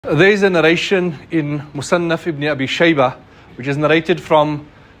There is a narration in Musannaf ibn Abi Shayba, which is narrated from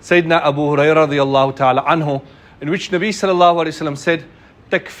Sayyidina Abu Hurairah radiyallahu ta'ala anhu, in which Nabi sallallahu alayhi wa sallam said,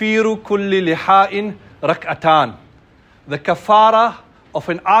 Takfiru kulli liha'in rak'atan. The kafara of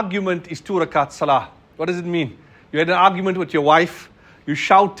an argument is 2 rakat salah. What does it mean? You had an argument with your wife, you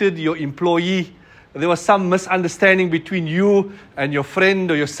shouted your employee, there was some misunderstanding between you and your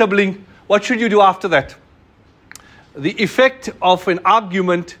friend or your sibling. What should you do after that? The effect of an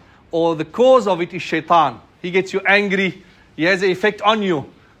argument or the cause of it is shaitan. He gets you angry, he has an effect on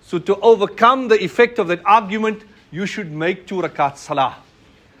you. So to overcome the effect of that argument, you should make 2 rakat salah.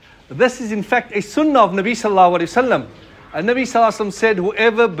 This is in fact a sunnah of Nabi sallallahu alayhi wa sallam. And Nabi sallallahu alayhi wa sallam said,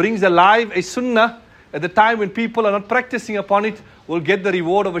 whoever brings alive a sunnah at the time when people are not practicing upon it will get the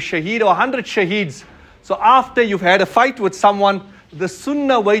reward of a shaheed or 100 shaheeds. So after you've had a fight with someone, the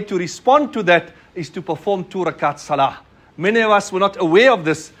sunnah way to respond to that is to perform 2 rakat salah. Many of us were not aware of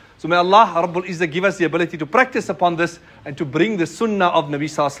this. So may Allah Rabbul Izzah give us the ability to practice upon this and to bring the sunnah of Nabi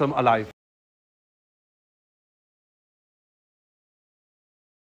sallallahu alayhi wa sallam alive.